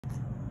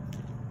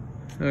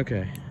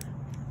Okay.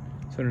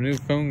 So the new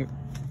phone,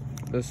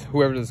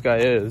 whoever this guy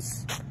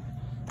is,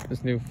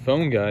 this new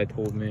phone guy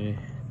told me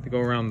to go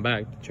around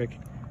back to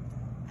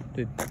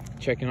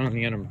check in on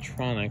the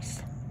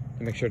animatronics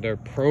to make sure their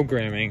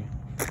programming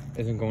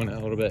isn't going a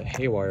little bit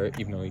haywire,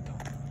 even though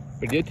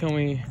but he did tell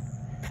me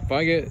if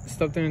I get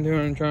stuffed into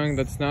an animatronic,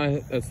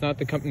 that's not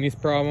the company's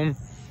problem.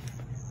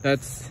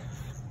 That's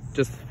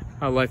just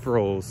how life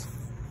rolls.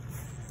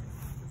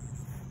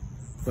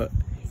 But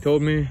he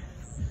told me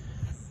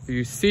if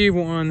you see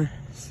one of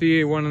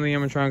the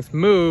animatronics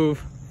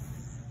move,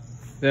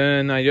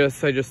 then I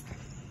just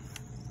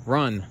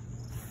run.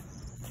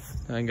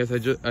 I guess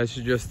I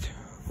should just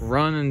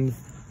run and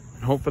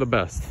hope for the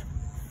best.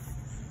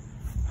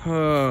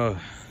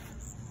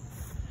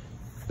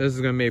 This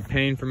is gonna be a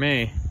pain for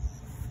me.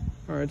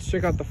 All right, let's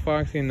check out the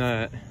Foxy and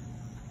that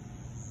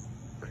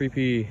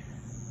creepy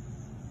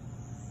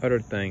other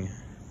thing.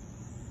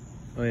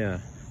 Oh yeah,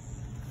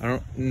 I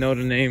don't know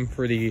the name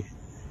for the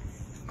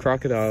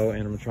crocodile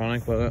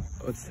animatronic, but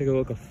let's take a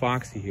look at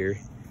Foxy here.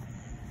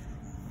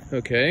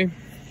 Okay,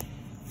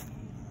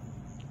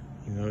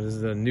 you know, this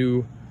is a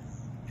new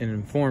and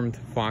informed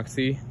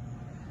Foxy.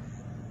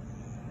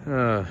 He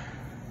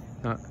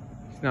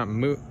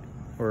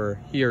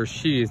or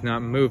she is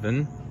not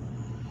moving.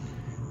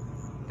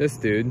 This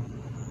dude,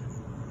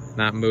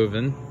 not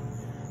moving.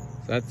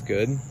 So that's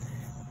good.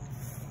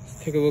 Let's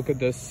take a look at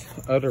this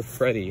other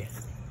Freddy.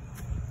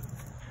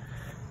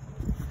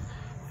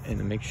 And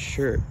to make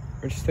sure,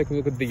 let's just take a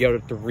look at the other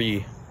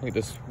three. Like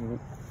this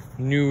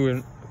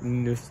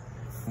this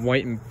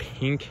white and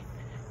pink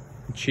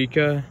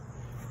Chica.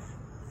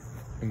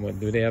 And what,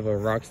 do they have a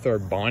Rockstar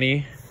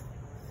Bonnie?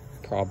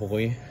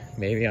 Probably,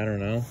 maybe, I don't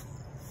know.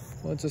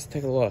 Let's just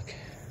take a look.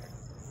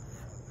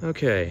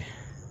 Okay.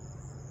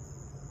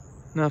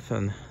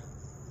 Nothing.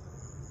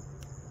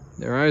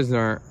 Their eyes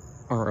are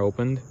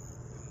opened.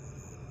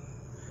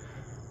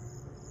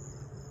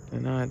 They're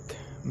not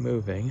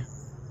moving.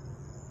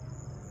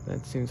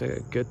 That seems like a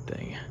good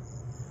thing.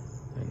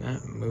 They're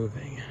not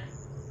moving.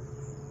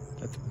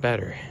 That's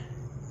better.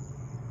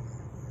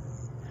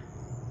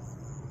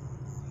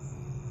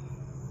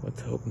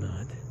 Let's hope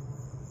not.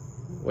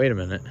 Wait a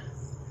minute.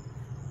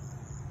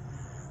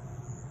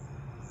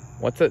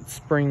 What's that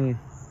spring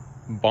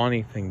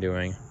Bonnie thing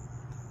doing?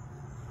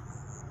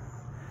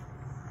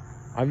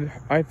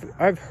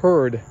 I've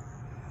heard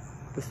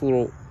this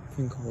little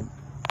thing called.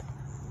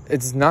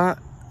 It's not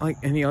like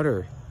any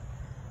other.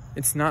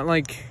 It's not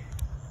like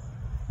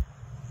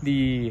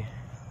the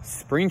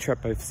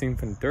Springtrap I've seen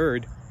from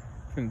third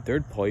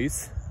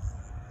place.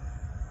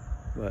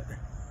 But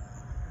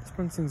this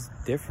one seems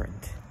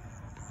different.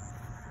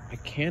 I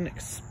can't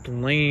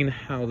explain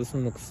how this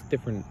one looks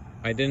different.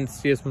 I didn't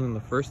see this one on the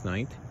first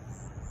night.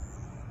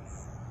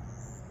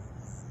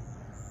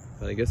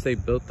 But I guess they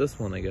built this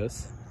one, I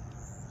guess.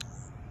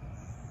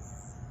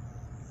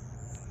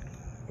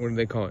 What do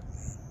they call it?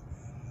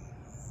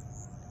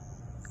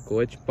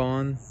 Glitch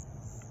Bond?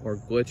 Or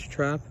Glitch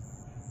Trap?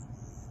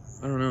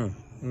 I don't know.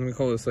 I'm gonna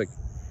call this like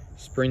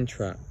Spring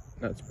Trap.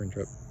 Not Spring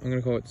Trap. I'm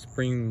gonna call it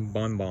Spring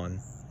Bonbon.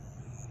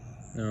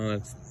 No,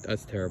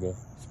 that's terrible.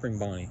 Spring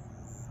Bonnie.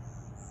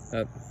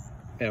 Yeah,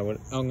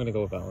 I'm gonna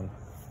go with that one.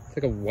 It's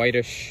like a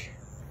whitish,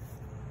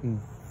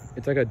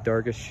 it's like a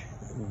darkish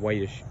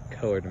whitish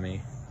color to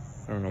me.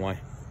 I don't know why.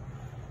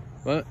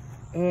 But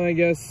I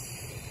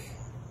guess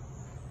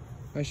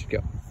I should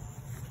go.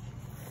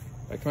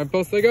 Back to my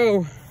post I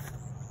go.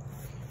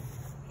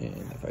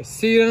 And if I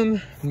see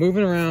them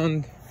moving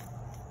around,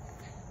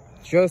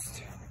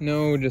 just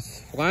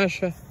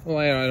flash a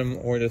light at them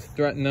or just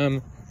threaten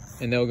them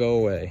and they'll go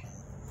away.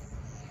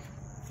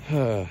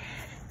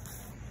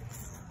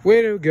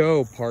 Way to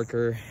go,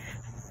 Parker.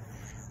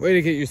 Way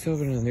to get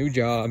yourself in a new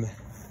job.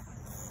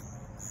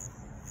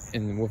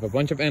 And with a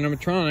bunch of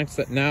animatronics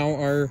that now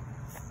are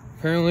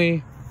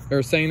apparently,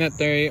 they're saying that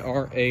they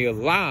are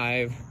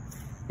alive,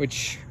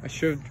 which I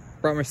should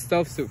have brought my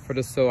stealth suit for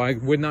this so I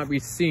would not be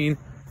seen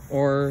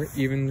or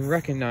even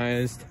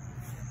recognized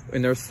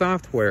in their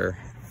software.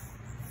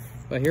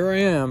 But here I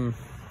am,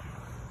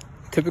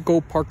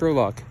 typical Parker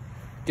luck,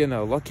 getting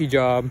a lucky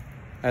job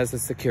as a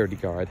security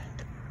guard.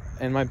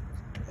 And my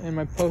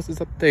post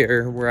is up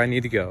there where I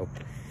need to go.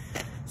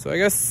 So I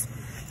guess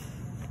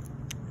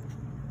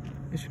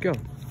I should go.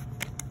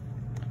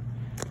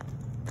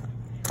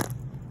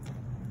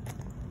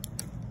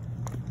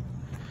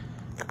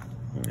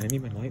 I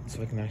need my light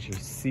so I can actually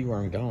see where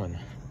I'm going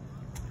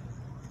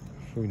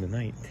through the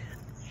night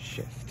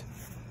shift.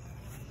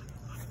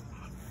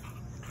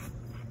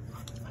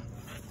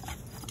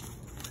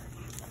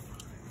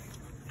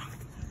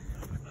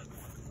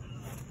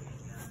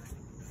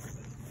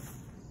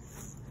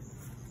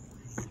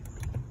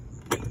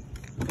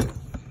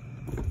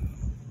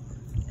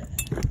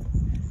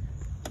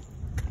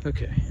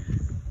 Okay.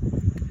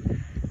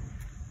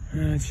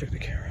 Let's check the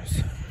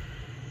cameras.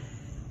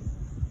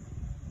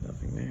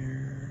 Nothing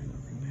there,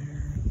 nothing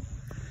there.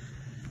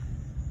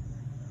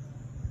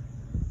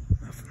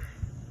 Nothing.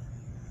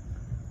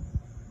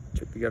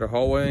 Check the other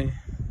hallway.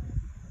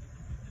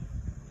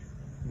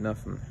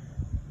 Nothing.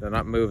 They're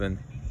not moving.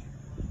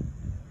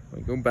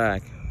 We go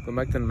back to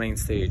the main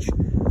stage.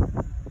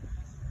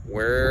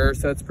 Where's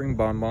that spring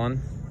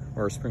bonbon?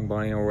 Or spring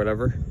bunny or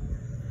whatever?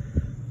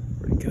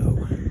 Where'd it go?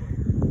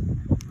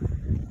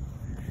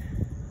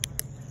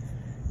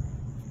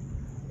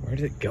 Where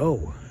did it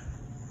go?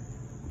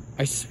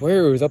 I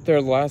swear it was up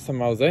there the last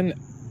time I was in,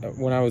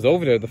 when I was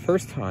over there the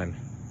first time.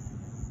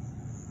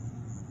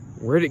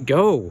 Where'd it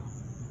go?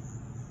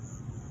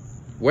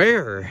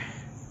 Where?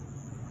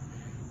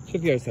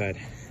 Check the other side.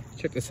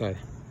 Check this side.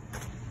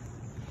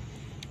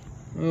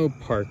 Oh,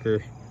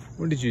 Parker,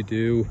 what did you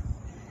do?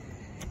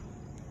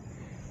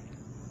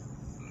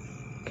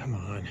 Come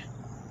on.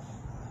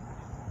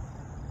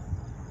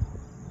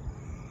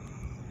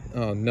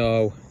 Oh,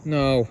 no.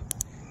 No.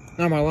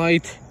 Not my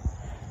light.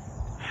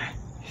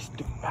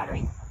 Stupid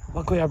battery.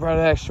 Luckily, I brought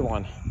an extra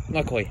one.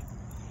 Luckily.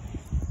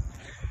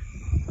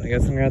 I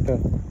guess I'm gonna have to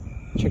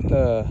check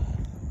the...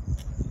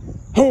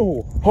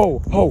 Ho! Ho!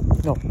 Ho!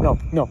 No, no,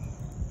 no.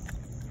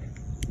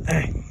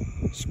 Hey.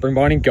 Spring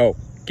Bonnie, go.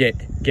 Get.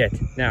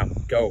 Now.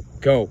 Go.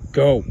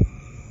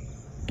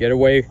 Get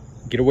away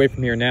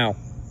from here now.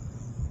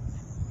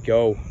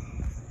 Go.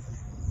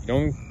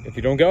 If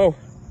you don't go,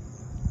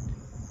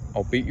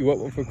 I'll beat you up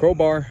with a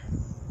crowbar.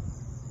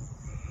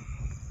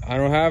 I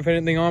don't have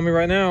anything on me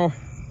right now,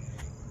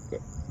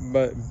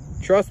 but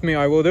trust me,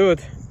 I will do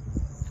it.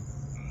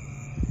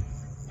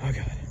 Oh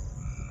God,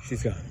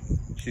 she's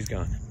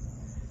gone.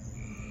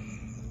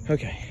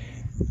 Okay.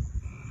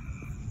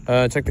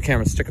 Check the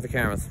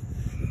cameras.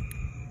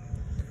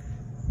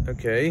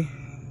 Okay.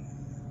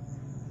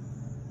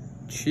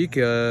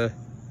 Chica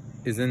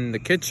is in the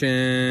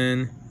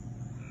kitchen.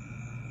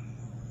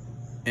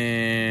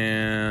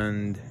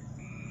 And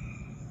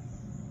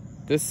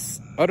this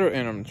other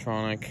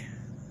animatronic,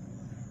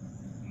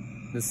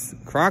 this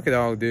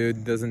crocodile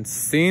dude, doesn't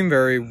seem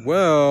very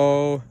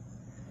well.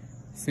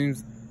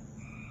 Seems...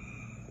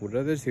 What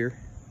are those here?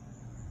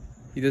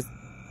 He just...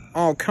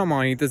 Oh, come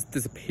on, he just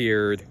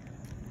disappeared.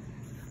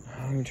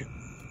 Let me check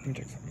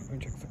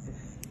something.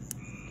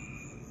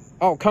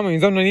 Oh, come on,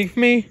 he's underneath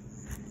me?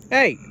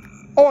 Hey!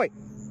 Oi!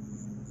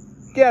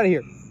 Get out of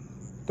here!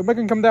 Don't make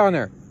him come down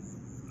there.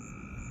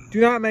 Do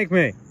not make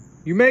me.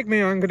 You make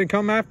me, I'm gonna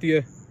come after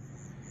you.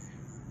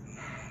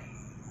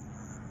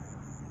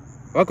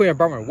 Luckily, I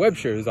brought my web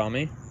shoes on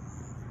me.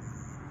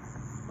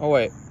 Oh,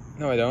 wait.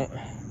 No, I don't.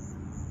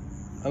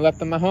 I left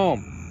them at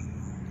home.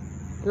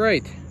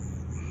 Great.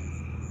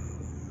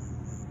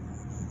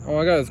 All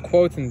I got is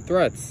quotes and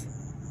threats.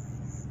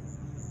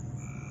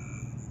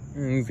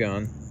 And he's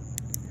gone.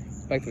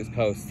 Back to his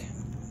post.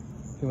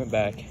 He went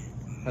back.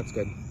 That's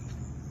good.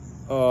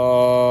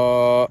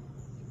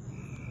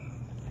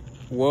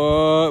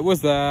 What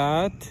was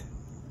that?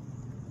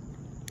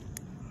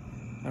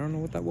 I don't know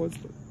what that was,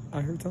 but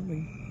I heard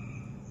something.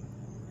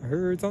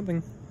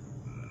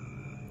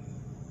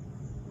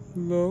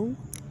 Hello?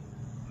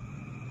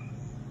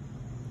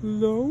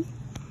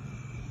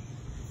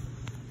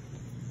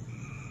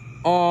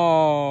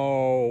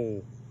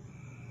 Oh,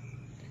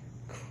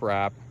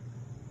 crap.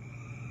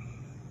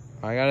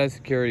 I got a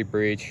security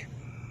breach.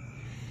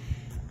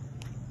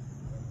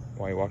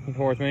 Why are you walking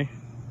towards me?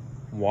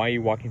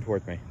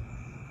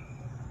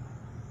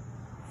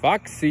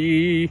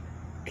 Foxy,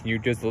 can you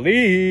just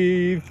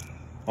leave?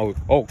 Oh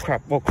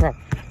crap, I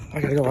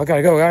gotta go.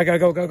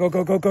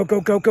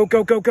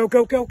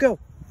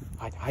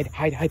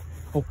 Hide.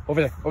 Oh,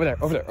 over there.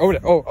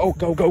 Oh,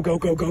 go.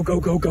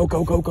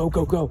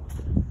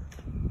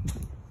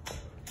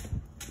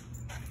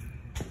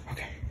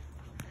 Okay.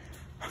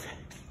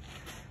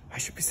 I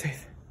should be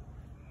safe.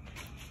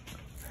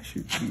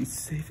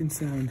 And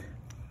sound.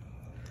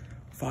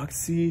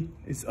 Foxy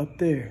is up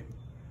there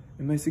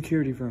in my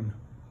security room.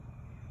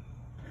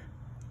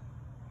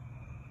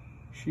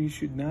 She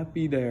should not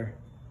be there.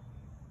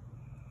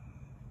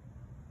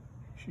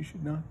 She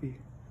should not be.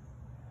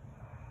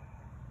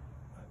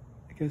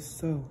 I guess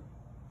so.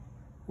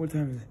 What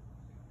time is it?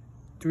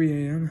 3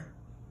 a.m.?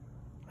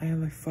 I have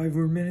like 5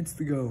 more minutes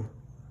to go.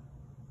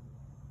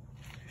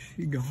 Is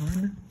she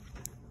gone?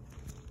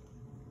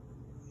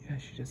 Yeah,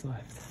 she just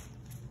left.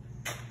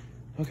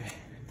 Okay.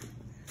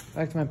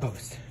 Back to my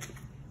post.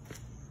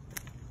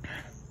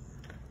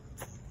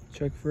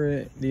 Check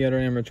for the other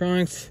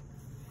animatronics.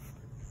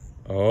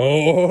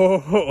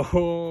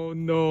 Oh,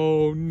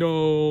 no.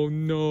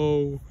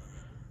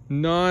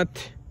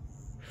 Not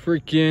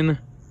freaking...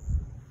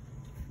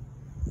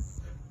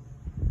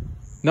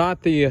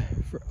 Not the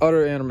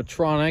other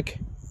animatronic.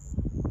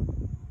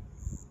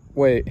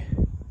 Wait.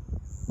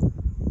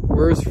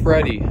 Where's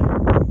Freddy?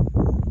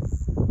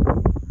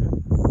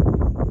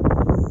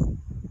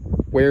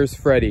 Where's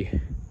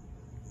Freddy?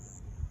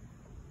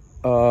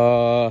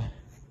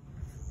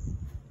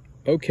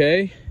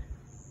 Okay.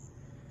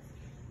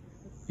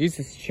 He's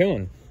just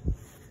chilling.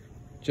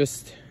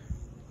 Just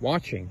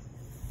watching.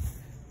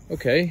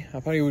 Okay, I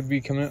thought he would be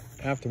coming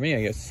after me,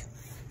 I guess.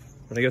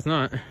 But I guess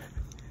not.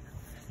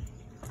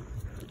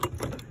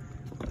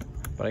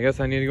 But I guess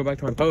I need to go back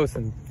to my post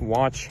and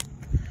watch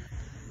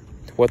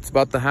what's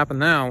about to happen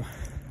now.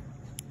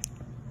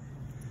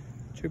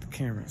 Check the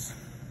cameras.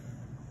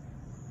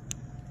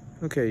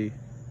 Okay,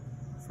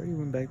 Freddy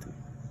went back to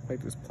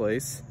his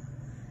place.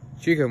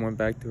 Chica went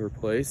back to her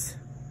place.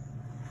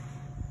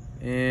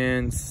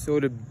 And so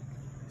did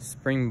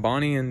Spring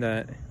Bonnie and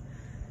that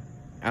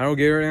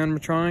alligator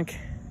animatronic.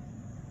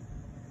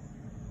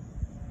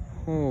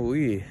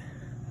 Holy.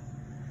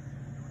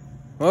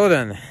 Well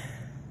then,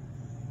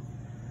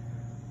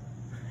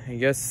 I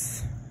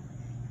guess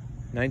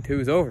night 2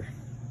 is over.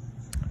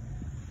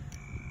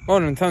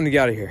 Well then, time to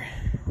get out of here.